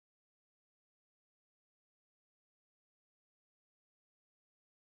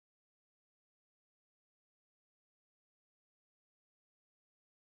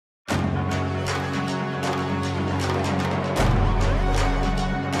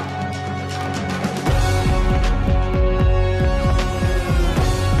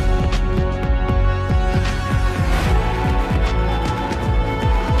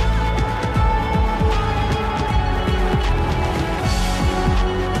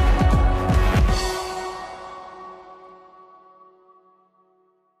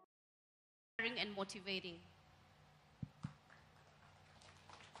motivating.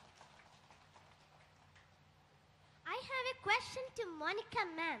 I have a question to Monica,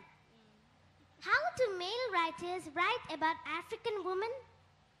 ma'am. How do male writers write about African women?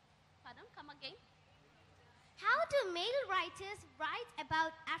 Pardon, come again? How do male writers write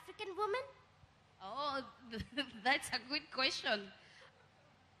about African women? Oh, that's a good question.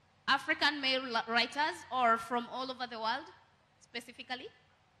 African male writers or from all over the world, specifically?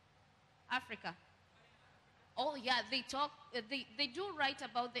 Africa. Oh yeah, they talk, they do write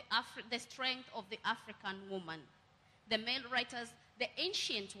about the strength of the African woman. The male writers, the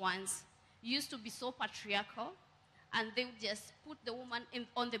ancient ones, used to be so patriarchal, and they would just put the woman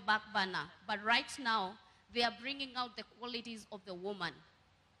on the back burner. But right now, they are bringing out the qualities of the woman.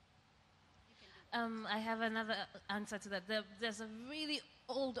 I have another answer to that. There's a really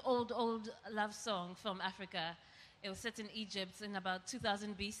old love song from Africa. It was set in Egypt in about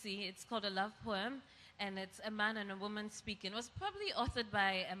 2000 BC. It's called a love poem, and it's a man and a woman speaking. It was probably authored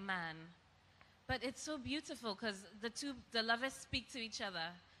by a man. But it's so beautiful because the lovers speak to each other,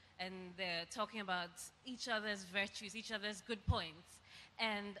 and they're talking about each other's virtues, each other's good points.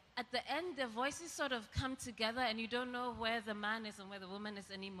 And at the end, their voices sort of come together, and you don't know where the man is and where the woman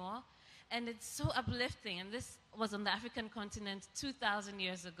is anymore. And it's so uplifting. And this was on the African continent 2,000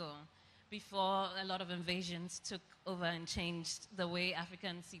 years ago, before a lot of invasions took over and changed the way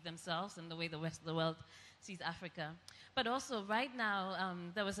Africans see themselves and the way the rest of the world sees Africa. But also, right now,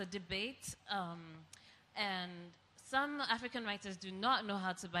 there was a debate, and some African writers do not know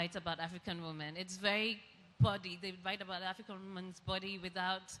how to write about African women. It's very body. They write about the African woman's body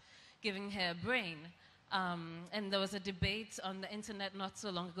without giving her a brain. And there was a debate on the internet not so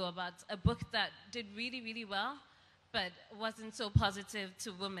long ago about a book that did really, really well, but wasn't so positive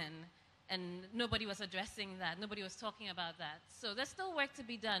to women. And nobody was addressing that. Nobody was talking about that. So there's still work to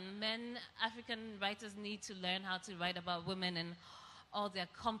be done. African writers need to learn how to write about women in all their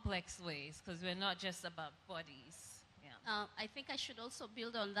complex ways, because we're not just about bodies. Yeah. I think I should also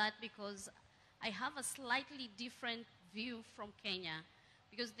build on that because I have a slightly different view from Kenya.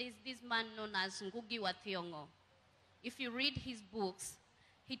 Because there's this man known as Ngugi wa Thiong'o. If you read his books,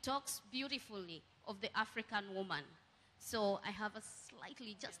 he talks beautifully of the African woman. So I have a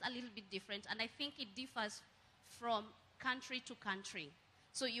slightly, just a little bit different, and I think it differs from country to country.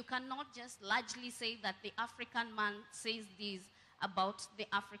 So you cannot just largely say that the African man says this about the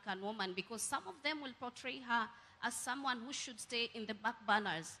African woman, because some of them will portray her as someone who should stay in the back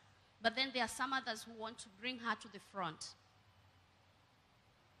burners. But then there are some others who want to bring her to the front.